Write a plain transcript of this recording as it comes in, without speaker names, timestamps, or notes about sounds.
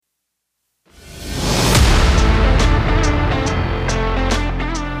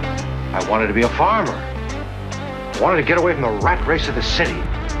wanted to be a farmer. Wanted to get away from the rat race of the city.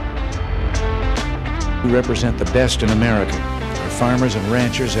 We represent the best in America. Our farmers and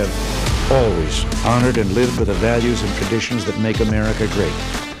ranchers have always honored and lived with the values and traditions that make America great.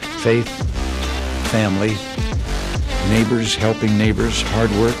 Faith, family, neighbors helping neighbors, hard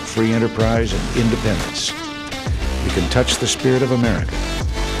work, free enterprise, and independence. We can touch the spirit of America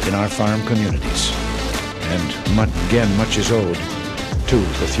in our farm communities. And much is owed to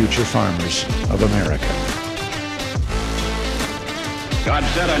the future farmers of America. God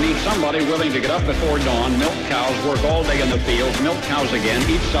said, I need somebody willing to get up before dawn, milk cows, work all day in the fields, milk cows again,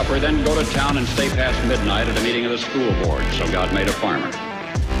 eat supper, then go to town and stay past midnight at a meeting of the school board. So God made a farmer.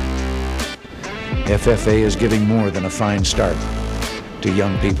 FFA is giving more than a fine start to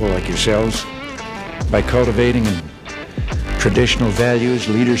young people like yourselves by cultivating traditional values,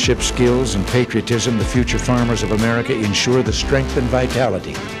 leadership skills, and patriotism. The future farmers of America ensure the strength and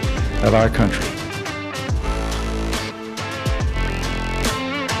vitality of our country.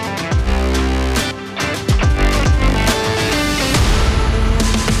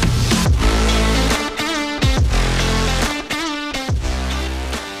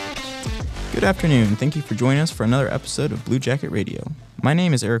 Good afternoon. Thank you for joining us for another episode of Blue Jacket Radio. My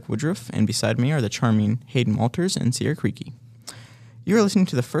name is Erich Woodruff, and beside me are the charming Hayden Walters and Sierra Creaky. You are listening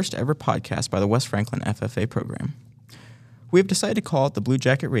to the first ever podcast by the West Franklin FFA program. We have decided to call it the Blue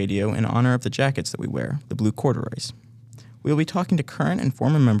Jacket Radio in honor of the jackets that we wear, the blue corduroys. We will be talking to current and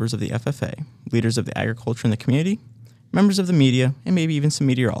former members of the FFA, leaders of the agriculture in the community, members of the media, and maybe even some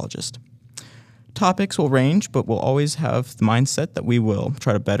meteorologists. Topics will range, but we'll always have the mindset that we will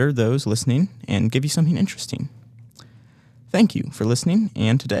try to better those listening and give you something interesting. Thank you for listening,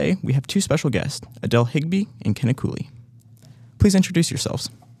 and today we have two special guests, Adelle Higbie and Kenna Cooley. Please introduce yourselves.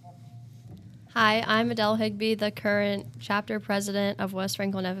 Hi, I'm Adelle Higbie, the current chapter president of West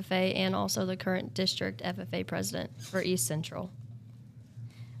Franklin FFA and also the current district FFA president for East Central.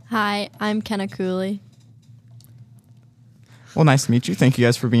 Hi, I'm Kenna Cooley. Well, nice to meet you. Thank you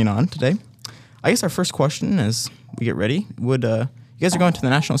guys for being on today. I guess our first question as we get ready would, you guys are going to the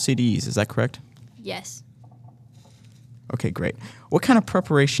national CDEs, is that correct? Yes. Okay, great. What kind of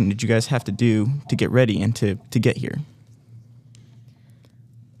preparation did you guys have to do to get ready and to get here?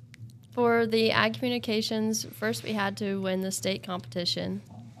 For the ag communications, first we had to win the state competition,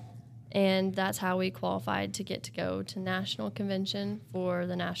 and that's how we qualified to go to national convention for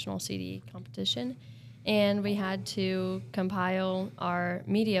the national CDE competition. And we had to compile our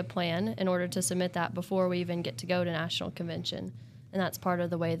media plan in order to submit that before we even get to go to national convention. And that's part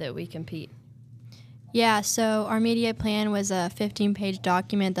of the way that we compete. Yeah, so our media plan was a 15-page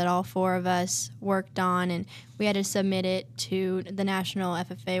document that all four of us worked on, and we had to submit it to the National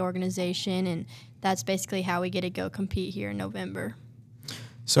FFA organization, and that's basically how we get to go compete here in November.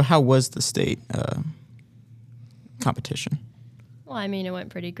 So how was the state competition? Well, I mean, it went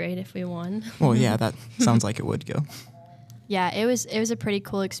pretty great if we won. Well, yeah, that sounds like it would go. Yeah, it was a pretty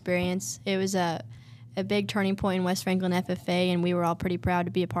cool experience. It was a big turning point in West Franklin FFA, and we were all pretty proud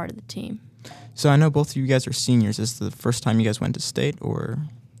to be a part of the team. So I know both of you guys are seniors. Is this the first time you guys went to state, or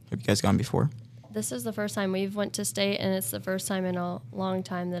have you guys gone before? This is the first time we've went to state, and it's the first time in a long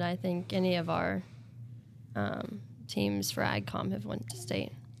time that I think any of our teams for AgCom have went to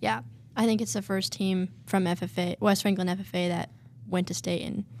state. Yeah, I think it's the first team from FFA, West Franklin FFA, that went to state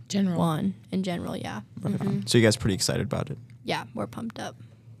and won in general, yeah. Right on. So you guys are pretty excited about it? Yeah, we're pumped up.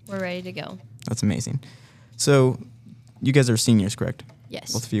 We're ready to go. That's amazing. So you guys are seniors, correct?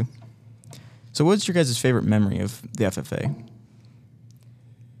 Yes. Both of you? So what's your guys' favorite memory of the FFA?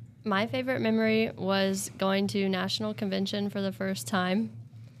 My favorite memory was going to national convention for the first time,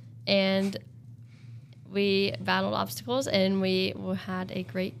 and we battled obstacles, and we had a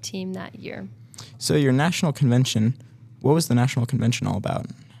great team that year. So your national convention, what was the national convention all about?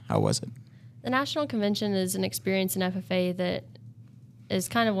 How was it? The national convention is an experience in FFA that is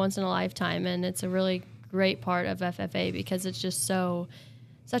kind of once in a lifetime, and it's a really great part of FFA because it's just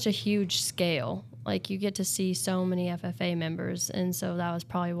such a huge scale. Like, you get to see so many FFA members, and so that was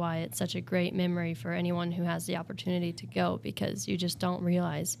probably why it's such a great memory for anyone who has the opportunity to go, because you just don't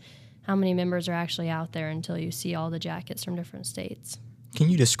realize how many members are actually out there until you see all the jackets from different states. Can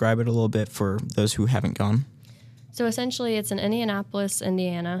you describe it a little bit for those who haven't gone? So essentially it's in Indianapolis,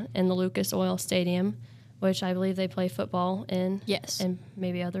 Indiana, in the Lucas Oil Stadium, which I believe they play football in. Yes. And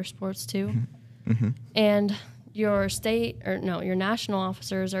maybe other sports too. Mm-hmm. Mm-hmm. And your national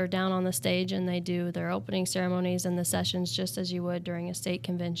officers are down on the stage, and they do their opening ceremonies and the sessions just as you would during a state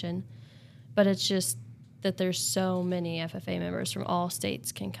convention. But it's just that there's so many FFA members from all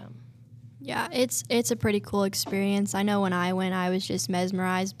states can come. Yeah, it's a pretty cool experience. I know when I went, I was just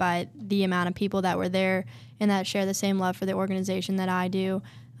mesmerized by the amount of people that were there and that share the same love for the organization that I do.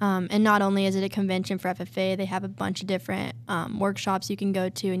 And not only is it a convention for FFA, they have a bunch of different workshops you can go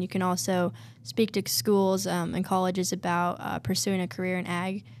to, and you can also speak to schools and colleges about pursuing a career in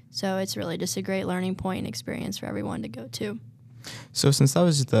ag. So it's really just a great learning point and experience for everyone to go to. So since that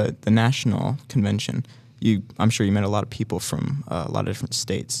was the national convention, I'm sure you met a lot of people from a lot of different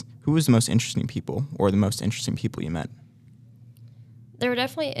states. Who was the most interesting people, or the most interesting people you met? There were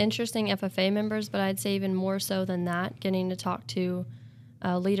definitely interesting FFA members, but I'd say even more so than that, getting to talk to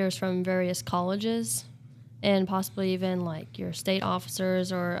leaders from various colleges and possibly even like your state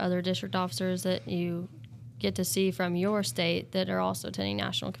officers or other district officers that you get to see from your state that are also attending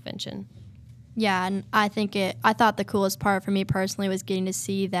national convention. Yeah, and I thought the coolest part for me personally was getting to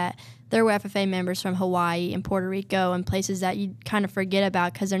see that there were FFA members from Hawaii and Puerto Rico and places that you kind of forget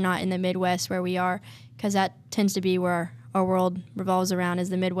about because they're not in the Midwest where we are, because that tends to be where our world revolves around, is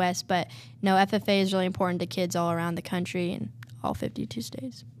the Midwest. But no, FFA is really important to kids all around the country and all 52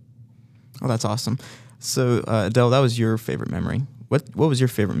 states. Oh, that's awesome. So, Adelle, that was your favorite memory. What was your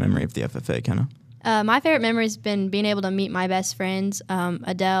favorite memory of the FFA, Kenna? My favorite memory has been being able to meet my best friends,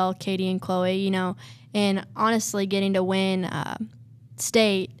 Adelle, Katie, and Chloe, and honestly getting to win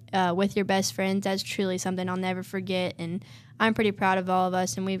state with your best friends, that's truly something I'll never forget. And I'm pretty proud of all of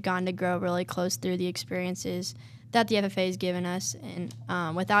us, and we've gotten to grow really close through the experiences that the FFA has given us.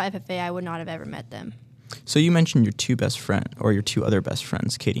 And without FFA, I would not have ever met them. So you mentioned your two other best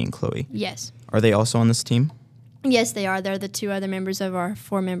friends, Katie and Chloe. Yes. Are they also on this team? Yes, they are. They're the two other members of our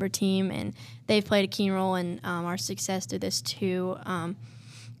 4-member team, and they've played a key role in our success through this too.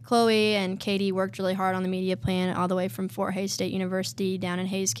 Chloe and Katie worked really hard on the media plan all the way from Fort Hays State University down in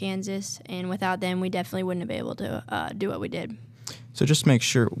Hays, Kansas, and without them, we definitely wouldn't have been able to do what we did. So just make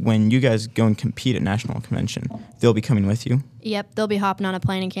sure when you guys go and compete at National Convention, they'll be coming with you? Yep, they'll be hopping on a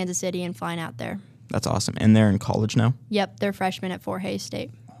plane in Kansas City and flying out there. That's awesome. And they're in college now? Yep, they're freshmen at Fort Hays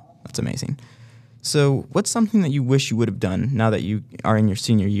State. That's amazing. So what's something that you wish you would have done now that you are in your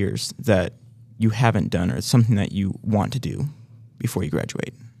senior years that you haven't done, or something that you want to do before you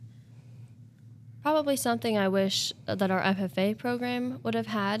graduate? Probably something I wish that our FFA program would have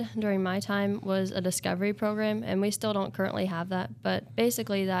had during my time was a discovery program, and we still don't currently have that. But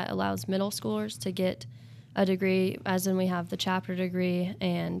basically that allows middle schoolers to get a degree, as in we have the chapter degree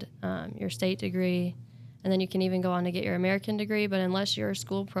and your state degree, and then you can even go on to get your American degree. But unless your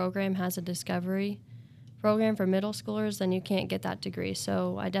school program has a discovery program for middle schoolers, then you can't get that degree.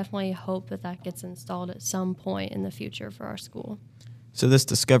 So I definitely hope that that gets installed at some point in the future for our school. So this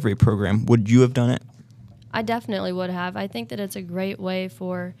discovery program, would you have done it? I definitely would have. I think that it's a great way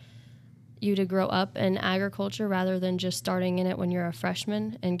for you to grow up in agriculture rather than just starting in it when you're a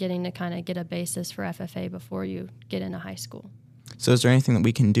freshman and getting to kind of get a basis for FFA before you get into high school. So is there anything that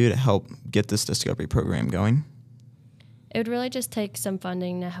we can do to help get this discovery program going? It would really just take some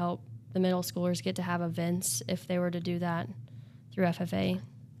funding to help the middle schoolers get to have events if they were to do that through FFA.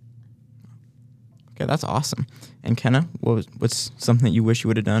 Okay, that's awesome. And Kenna, what's something that you wish you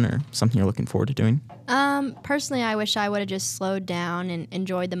would have done, or something you're looking forward to doing? Personally, I wish I would have just slowed down and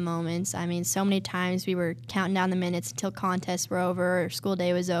enjoyed the moments. I mean, so many times we were counting down the minutes until contests were over or school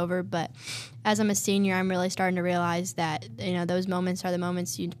day was over. But as I'm a senior, I'm really starting to realize that, those moments are the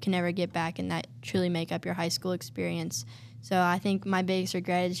moments you can never get back, and that truly make up your high school experience. So I think my biggest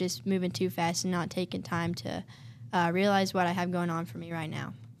regret is just moving too fast and not taking time to realize what I have going on for me right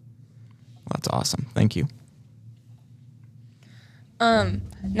now. Well, that's awesome. Thank you.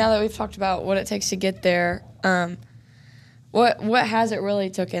 Now that we've talked about what it takes to get there, what has it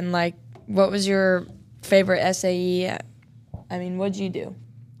really taken? Like, what was your favorite SAE? I mean, what'd you do?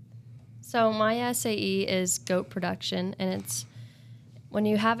 So my SAE is goat production, and it's when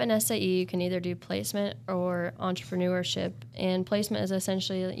you have an SAE, you can either do placement or entrepreneurship. And placement is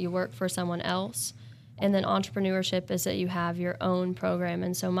essentially that you work for someone else, and then entrepreneurship is that you have your own program.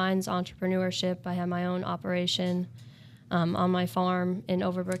 And so mine's entrepreneurship. I have my own operation on my farm in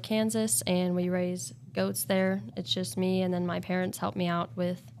Overbrook, Kansas, and we raise goats there. It's just me, and then my parents help me out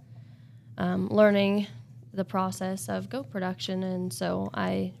with learning the process of goat production. And so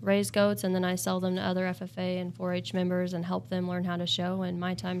I raise goats, and then I sell them to other FFA and 4-H members and help them learn how to show, and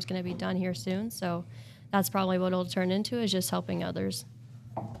my time's going to be done here soon. So that's probably what it'll turn into, is just helping others.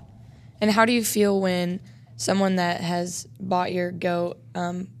 And how do you feel when someone that has bought your goat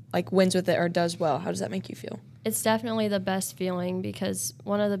wins with it or does well? How does that make you feel? It's definitely the best feeling, because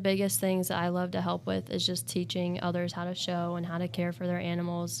one of the biggest things that I love to help with is just teaching others how to show and how to care for their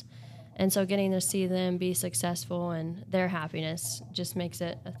animals. And so getting to see them be successful and their happiness just makes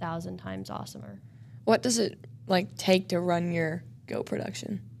it 1,000 times awesomer. What does it take to run your goat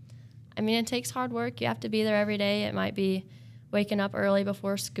production? I mean, it takes hard work. You have to be there every day. It might be waking up early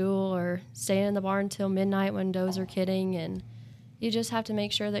before school or staying in the barn till midnight when does are kidding. And you just have to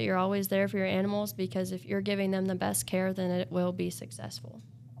make sure that you're always there for your animals, because if you're giving them the best care, then it will be successful.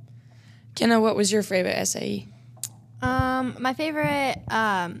 Kenna, what was your favorite SAE? My favorite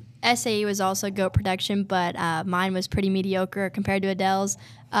SAE was also goat production, but mine was pretty mediocre compared to Adelle's.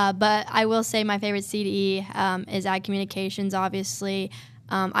 But I will say my favorite CDE is ag communications, obviously.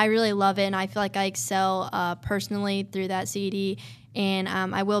 I really love it, and I feel like I excel personally through that CDE. And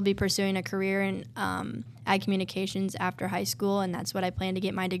I will be pursuing a career in ag communications after high school, and that's what I plan to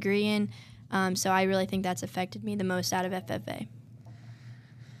get my degree in. So I really think that's affected me the most out of FFA.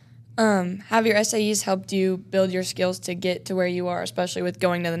 Have your SAEs helped you build your skills to get to where you are, especially with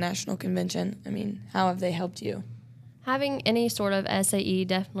going to the national convention? I mean, how have they helped you? Having any sort of SAE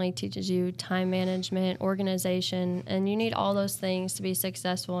definitely teaches you time management, organization, and you need all those things to be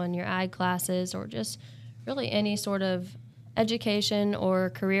successful in your ag classes or just really any sort of education or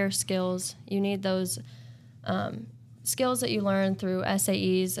career skills. You need those skills that you learn through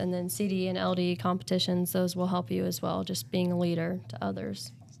SAEs and then CD and LD competitions. Those will help you as well, just being a leader to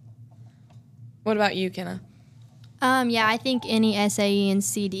others. What about you, Kenna? Yeah, I think any SAE and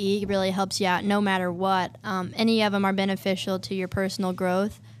CDE really helps you out no matter what. Any of them are beneficial to your personal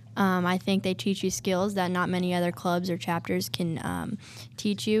growth. I think they teach you skills that not many other clubs or chapters can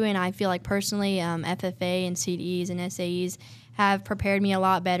teach you, and I feel like personally FFA and CDEs and SAEs have prepared me a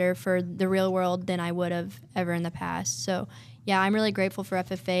lot better for the real world than I would have ever in the past. So, yeah, I'm really grateful for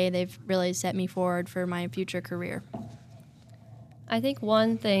FFA. They've really set me forward for my future career. I think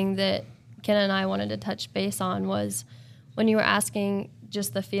one thing that Kenna and I wanted to touch base on was when you were asking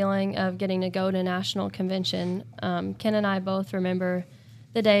just the feeling of getting to go to national convention. Kenna and I both remember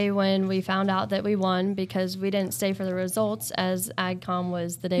the day when we found out that we won, because we didn't stay for the results as AgCom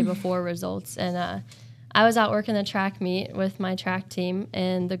was the day before results. And I was out working the track meet with my track team,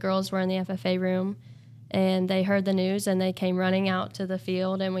 and the girls were in the FFA room, and they heard the news, and they came running out to the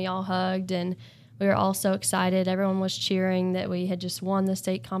field, and we all hugged, and we were all so excited. Everyone was cheering that we had just won the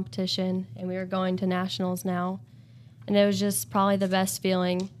state competition and we were going to nationals now. And it was just probably the best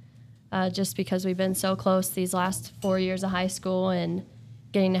feeling just because we've been so close these last 4 years of high school, and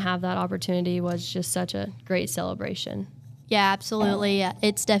getting to have that opportunity was just such a great celebration. Yeah, absolutely.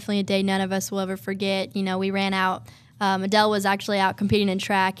 It's definitely a day none of us will ever forget. You know, we ran out. Adelle was actually out competing in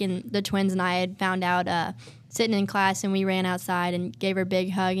track, and the twins and I had found out sitting in class, and we ran outside and gave her a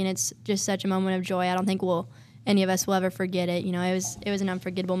big hug, and it's just such a moment of joy. I don't think any of us will ever forget it. You know, it was an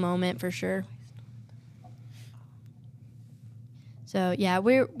unforgettable moment for sure. So yeah,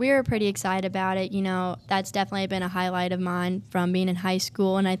 we were pretty excited about it. You know, that's definitely been a highlight of mine from being in high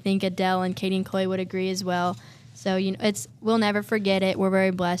school, and I think Adelle and Katie and Chloe would agree as well. So you know, we'll never forget it. We're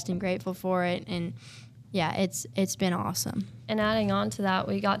very blessed and grateful for it, and yeah, it's been awesome. And adding on to that,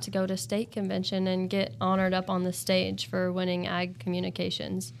 we got to go to state convention and get honored up on the stage for winning ag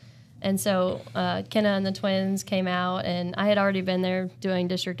communications. And so Kenna and the twins came out, and I had already been there doing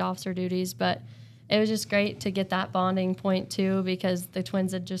district officer duties, but it was just great to get that bonding point too, because the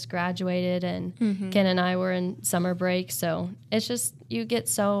twins had just graduated, and Kenna and I were in summer break. So it's just, you get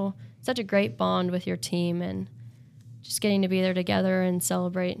such a great bond with your team, and just getting to be there together and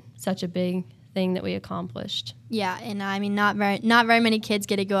celebrate such a big thing that we accomplished. Yeah, and I mean, not very many kids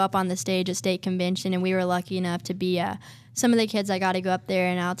get to go up on the stage at state convention, and we were lucky enough to be some of the kids that got to go up there.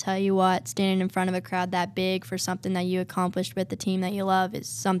 And I'll tell you what, standing in front of a crowd that big for something that you accomplished with the team that you love is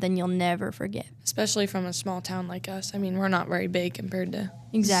something you'll never forget. Especially from a small town like us. I mean, we're not very big compared to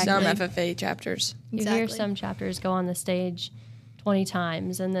Exactly. some FFA chapters. You hear some chapters go on the stage 20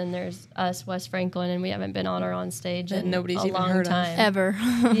 times, and then there's us, West Franklin, and we haven't been honored on stage in nobody's a even long heard of. time. Ever.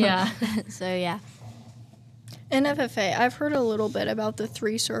 Yeah. So, yeah. In FFA, I've heard a little bit about the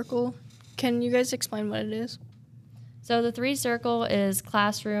 3-circle. Can you guys explain what it is? So the 3-circle is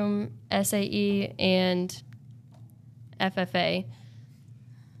classroom, SAE, and FFA.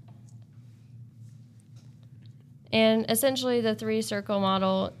 And essentially the 3-circle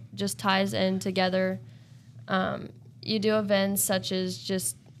model just ties in together. You do events such as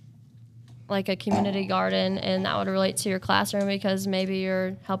just like a community garden, and that would relate to your classroom because maybe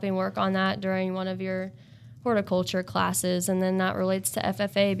you're helping work on that during one of your horticulture classes, and then that relates to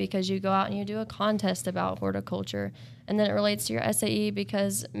FFA because you go out and you do a contest about horticulture, and then it relates to your SAE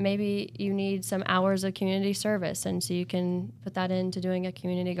because maybe you need some hours of community service, and so you can put that into doing a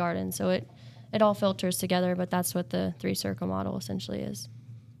community garden. So it all filters together, but that's what the 3-circle model essentially is.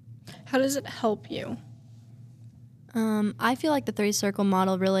 How does it help you? I feel like the three-circle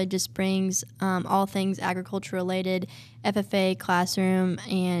model really just brings all things agriculture-related, FFA, classroom,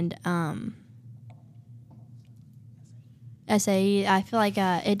 and SAE. I feel like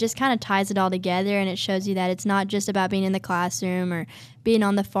it just kind of ties it all together, and it shows you that it's not just about being in the classroom or being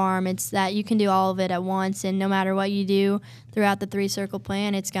on the farm. It's that you can do all of it at once, and no matter what you do throughout the three-circle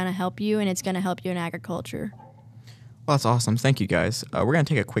plan, it's going to help you, and it's going to help you in agriculture. Well, that's awesome. Thank you, guys. We're going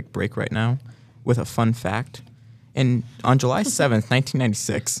to take a quick break right now with a fun fact. And on July 7th,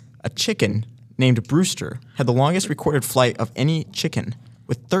 1996, a chicken named Brewster had the longest recorded flight of any chicken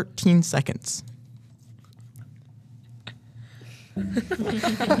with 13 seconds. And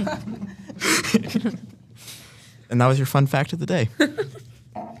that was your fun fact of the day.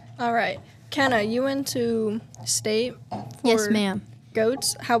 All right. Kenna, you went to state for Yes, ma'am.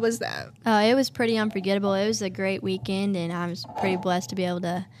 goats. How was that? It was pretty unforgettable. It was a great weekend, and I was pretty blessed to be able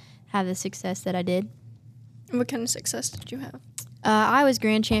to have the success that I did. What kind of success did you have? I was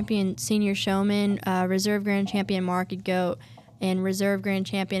Grand Champion Senior Showman, Reserve Grand Champion Market Goat, and Reserve Grand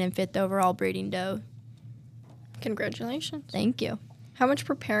Champion and 5th overall Breeding Doe. Congratulations. Thank you. How much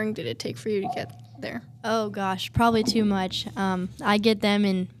preparing did it take for you to get there? Oh, gosh, probably too much. I get them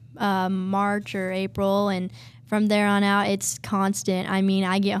in March or April, and from there on out, it's constant. I mean,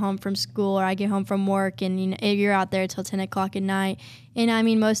 I get home from school or I get home from work, and you're out there till 10 o'clock at night. And, I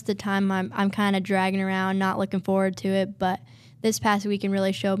mean, most of the time I'm kind of dragging around, not looking forward to it. But this past weekend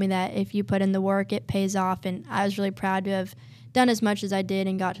really showed me that if you put in the work, it pays off. And I was really proud to have done as much as I did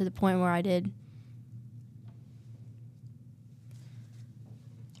and got to the point where I did.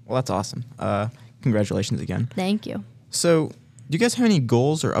 Well, that's awesome. Congratulations again. Thank you. So, do you guys have any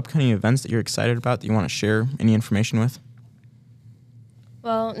goals or upcoming events that you're excited about that you want to share any information with?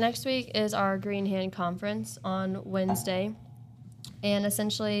 Well, next week is our Green Hand Conference on Wednesday. And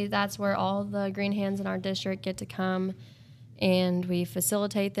essentially, that's where all the green hands in our district get to come, and we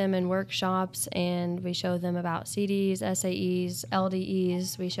facilitate them in workshops, and we show them about CDs, SAEs,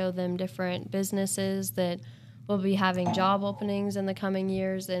 LDEs. We show them different businesses that will be having job openings in the coming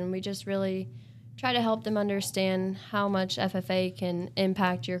years, and we just really try to help them understand how much FFA can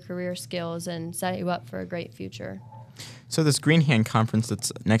impact your career skills and set you up for a great future. So this Green Hand Conference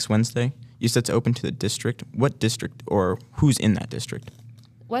that's next Wednesday, you said it's open to the district. What district or who's in that district?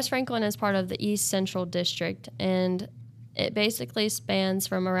 West Franklin is part of the East Central District, and it basically spans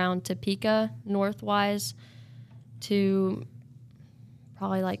from around Topeka, northwise, to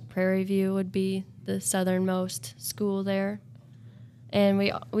probably like Prairie View would be the southernmost school there. And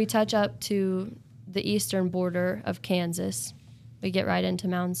we touch up to the eastern border of Kansas. We get right into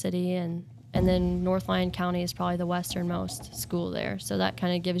Mound City, and then North Lyon County is probably the westernmost school there. So that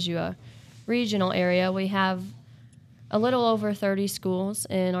kind of gives you a regional area. We have a little over 30 schools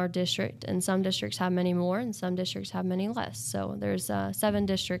in our district, and some districts have many more, and some districts have many less. So there's 7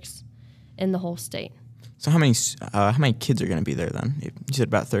 districts in the whole state. So how many kids are going to be there then? You said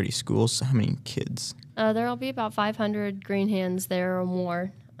about 30 schools. So how many kids? There will be about 500 green hands there or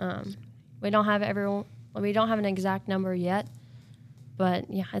more. We don't have an exact number yet, but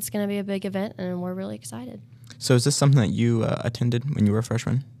yeah, it's going to be a big event, and we're really excited. So is this something that you attended when you were a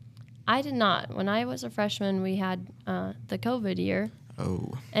freshman? I did not. When I was a freshman, we had the COVID year.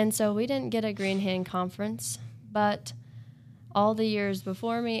 Oh. And so we didn't get a Green Hand Conference, but all the years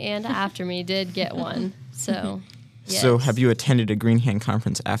before me and after me did get one. So, yes. So have you attended a Green Hand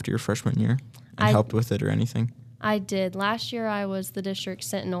Conference after your freshman year and helped with it or anything? I did. Last year I was the district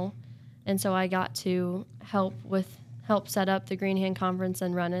sentinel, and so I got to help set up the Green Hand Conference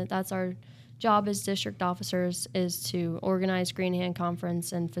and run it. That's our job as district officers, is to organize Green Hand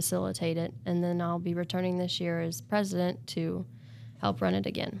Conference and facilitate it. And then I'll be returning this year as president to help run it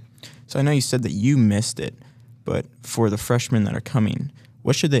again. So I know you said that you missed it, but for the freshmen that are coming,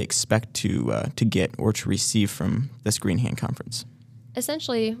 what should they expect to get or to receive from this Green Hand Conference?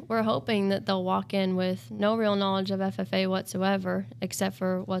 Essentially, we're hoping that they'll walk in with no real knowledge of FFA whatsoever, except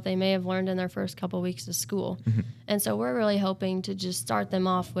for what they may have learned in their first couple weeks of school. Mm-hmm. And so we're really hoping to just start them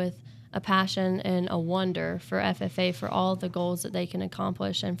off with a passion and a wonder for FFA, for all the goals that they can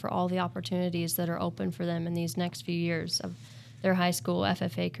accomplish and for all the opportunities that are open for them in these next few years of their high school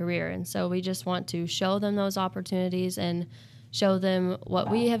FFA career. And so we just want to show them those opportunities and show them what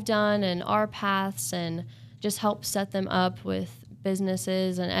we have done and our paths, and just help set them up with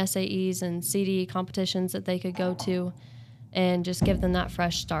businesses and SAEs and CD competitions that they could go to, and just give them that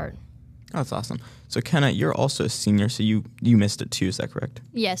fresh start. Oh, that's awesome. So, Kenna, you're also a senior, so you missed it too, is that correct?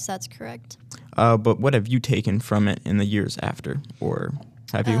 Yes, that's correct. But what have you taken from it in the years after, or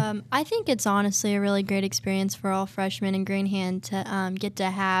have you? I think it's honestly a really great experience for all freshmen in Green Hand to get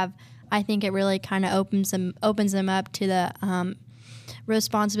to have I think it really kind of opens them up to the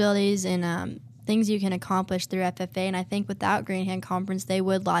responsibilities and things you can accomplish through FFA. And I think without Green Hand Conference, they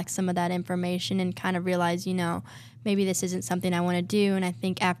would lack some of that information and kind of realize, maybe this isn't something I want to do. And I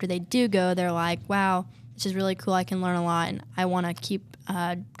think after they do go, they're like, wow, this is really cool. I can learn a lot, and I want to keep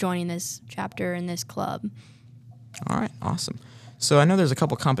joining this chapter and this club. All right, awesome. So I know there's a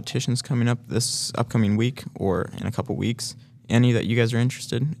couple competitions coming up this upcoming week or in a couple weeks. Any that you guys are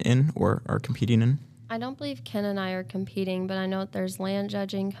interested in or are competing in? I don't believe Ken and I are competing, but I know that there's land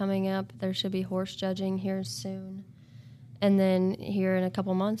judging coming up. There should be horse judging here soon. And then here in a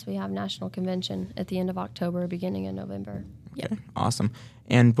couple months, we have National Convention at the end of October, beginning of November. Okay, awesome.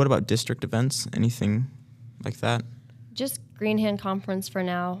 And what about district events? Anything like that? Just Green Hand Conference for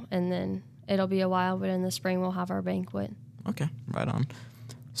now, and then it'll be a while, but in the spring we'll have our banquet. Okay, right on.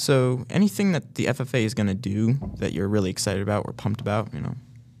 So anything that the FFA is going to do that you're really excited about or pumped about,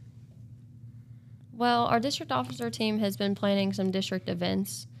 Well, our district officer team has been planning some district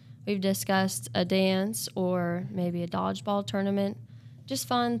events. We've discussed a dance or maybe a dodgeball tournament, just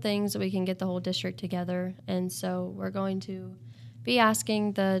fun things that we can get the whole district together. And so we're going to be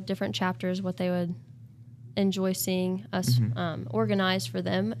asking the different chapters what they would enjoy seeing us organize for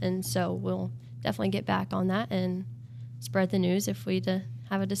them. And so we'll definitely get back on that and spread the news if we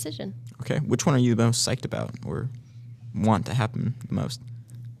have a decision. Okay, which one are you the most psyched about or want to happen the most?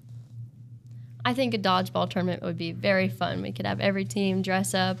 I think a dodgeball tournament would be very fun. We could have every team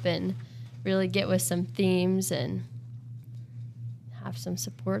dress up and really get with some themes and have some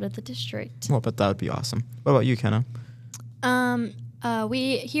support of the district. Well, but that would be awesome. What about you, Kenna?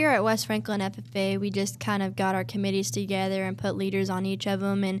 We here at West Franklin FFA, we just kind of got our committees together and put leaders on each of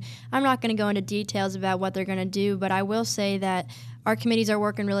them. And I'm not going to go into details about what they're going to do, but I will say that our committees are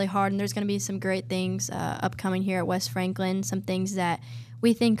working really hard, and there's going to be some great things upcoming here at West Franklin, some things that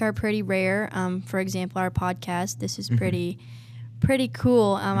we think are pretty rare. For example, our podcast. This is pretty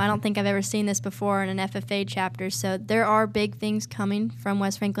cool. I don't think I've ever seen this before in an FFA chapter. So there are big things coming from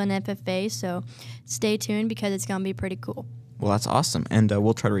West Franklin FFA. So stay tuned because it's going to be pretty cool. Well, that's awesome, and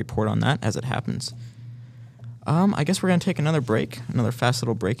we'll try to report on that as it happens. I guess we're going to take another break, another fast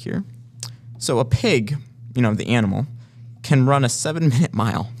little break here. So a pig, the animal, can run a 7-minute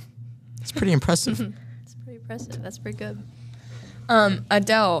mile. It's pretty impressive. It's pretty impressive. That's pretty good.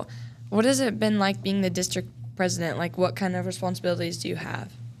 Adelle, what has it been like being the district president? Like, what kind of responsibilities do you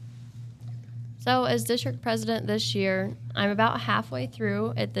have? So as district president this year, I'm about halfway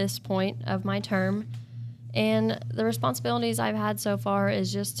through at this point of my term. And the responsibilities I've had so far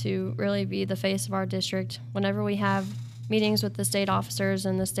is just to really be the face of our district. Whenever we have meetings with the state officers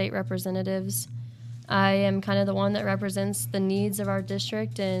and the state representatives, I am kind of the one that represents the needs of our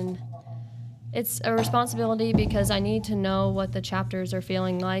district, and it's a responsibility because I need to know what the chapters are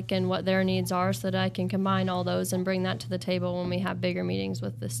feeling like and what their needs are so that I can combine all those and bring that to the table when we have bigger meetings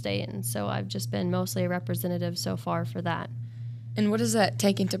with the state. And so I've just been mostly a representative so far for that. And what is that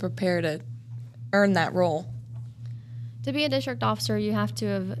taking to prepare to earn that role? To be a district officer, you have to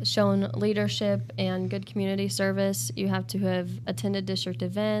have shown leadership and good community service. You have to have attended district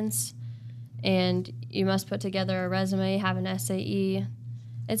events, and you must put together a resume, have an SAE.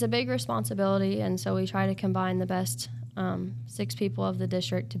 It's a big responsibility, and so we try to combine the best 6 people of the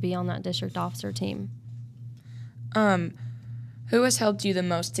district to be on that district officer team. Who has helped you the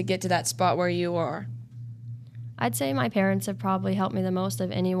most to get to that spot where you are? I'd say my parents have probably helped me the most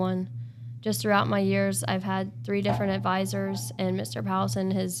of anyone. Just throughout my years, I've had 3 different advisors, and Mr.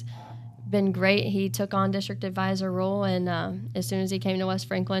 Powelson has been great. He took on district advisor role, and as soon as he came to West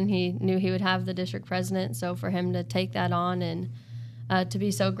Franklin, he knew he would have the district president. So for him to take that on and to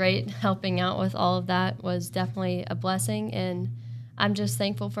be so great helping out with all of that was definitely a blessing. And I'm just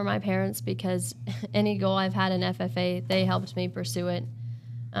thankful for my parents because any goal I've had in FFA, they helped me pursue it.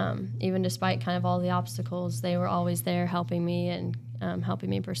 Even despite kind of all the obstacles, they were always there helping me and helping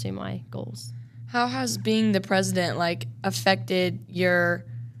me pursue my goals. How has being the president affected your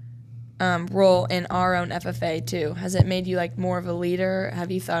role in our own FFA too? Has it made you more of a leader?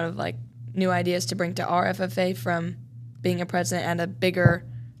 Have you thought of new ideas to bring to our FFA from being a president at a bigger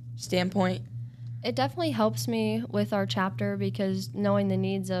standpoint? It definitely helps me with our chapter because knowing the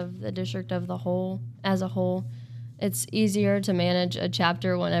needs of the district as a whole, it's easier to manage a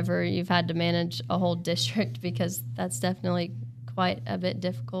chapter whenever you've had to manage a whole district because that's definitely quite a bit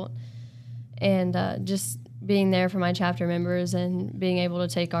difficult. And just being there for my chapter members and being able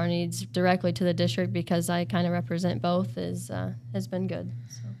to take our needs directly to the district because I kind of represent both has been good.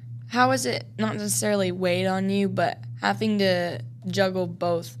 So. How is it not necessarily weighed on you, but having to juggle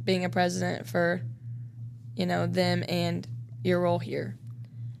both being a president for, them and your role here?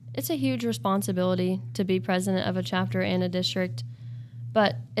 it's a huge responsibility to be president of a chapter and a district,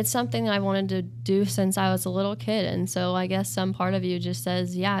 but it's something I wanted to do since I was a little kid. And so I guess some part of you just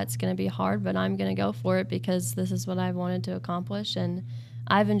says, yeah, it's going to be hard, but I'm going to go for it because this is what I wanted to accomplish. And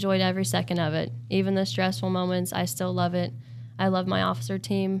I've enjoyed every second of it. Even the stressful moments, I still love it. I love my officer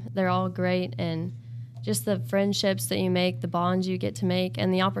team. They're all great. And just the friendships that you make, the bonds you get to make,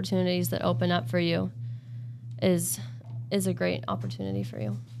 and the opportunities that open up for you is a great opportunity for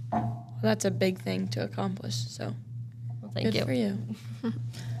you. Well, that's a big thing to accomplish, so Well, thank good you. for you.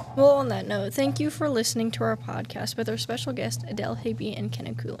 Well, on that note, thank you for listening to our podcast with our special guests, Adelle Higbie and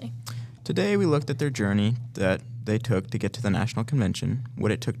Kenna Cooley. Today we looked at their journey that they took to get to the National Convention,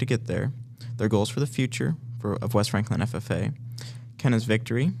 what it took to get there, their goals for the future of West Franklin FFA, Kenna's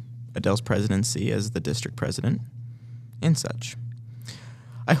victory, Adelle's presidency as the district president, and such.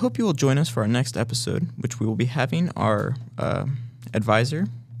 I hope you will join us for our next episode, which we will be having our advisor,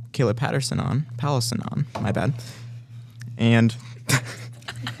 Kayla Pallison on, my bad. And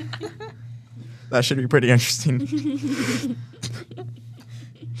that should be pretty interesting.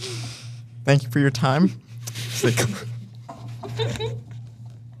 Thank you for your time.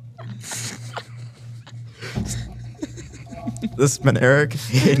 This has been Eric,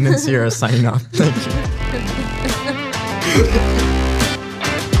 Hayden, and Sierra signing off. Thank you.